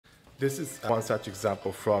This is one such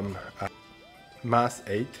example from Math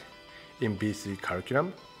 8 in BC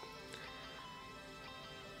curriculum.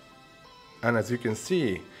 And as you can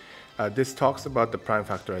see, this talks about the prime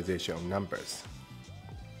factorization of numbers.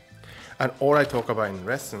 And all I talk about in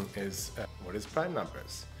lesson is what is prime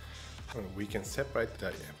numbers. We can separate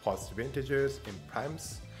the positive integers in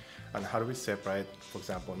primes, and how do we separate, for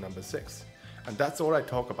example, number 6. And that's all I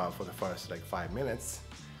talk about for the first 5 minutes.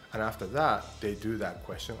 And after that, they do that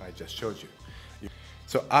question I just showed you.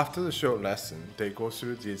 So after the short lesson, they go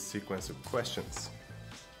through this sequence of questions.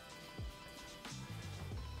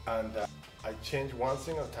 And I change one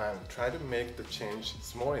single time, try to make the change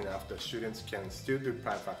small enough that students can still do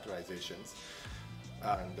prime factorizations,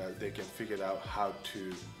 and they can figure out how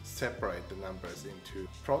to separate the numbers into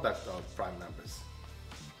product of prime numbers.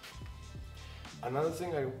 Another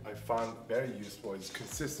thing I found very useful is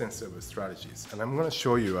consistency with strategies, and I'm going to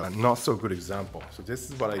show you a not so good example. So this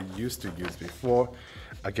is what I used to use before.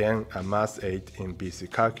 Again, a Math 8 in BC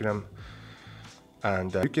curriculum,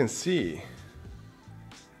 and you can see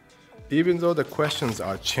even though the questions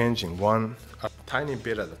are changing a tiny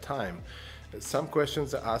bit at a time, some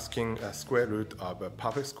questions are asking a square root of a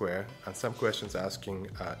perfect square, and some questions are asking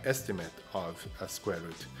an estimate of a square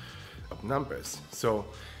root of numbers. So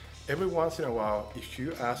every once in a while, if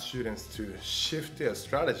you ask students to shift their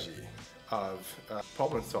strategy of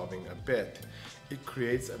problem solving a bit, it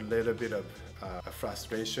creates a little bit of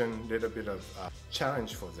frustration, a little bit of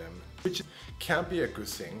challenge for them, which can be a good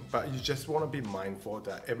thing, but you just want to be mindful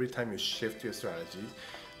that every time you shift your strategy,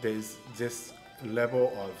 there's this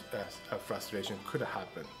level of frustration could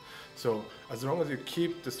happen. So as long as you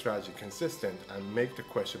keep the strategy consistent and make the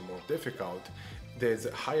question more difficult, there's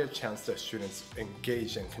a higher chance that students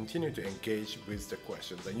engage and continue to engage with the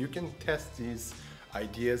questions. And you can test these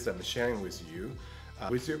ideas I'm sharing with you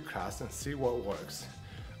with your class and see what works.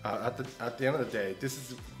 At the end of the day, this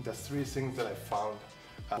is the 3 things that I found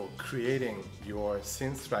for creating your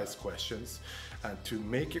synthesized questions and to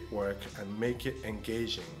make it work and make it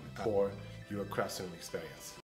engaging for your classroom experience.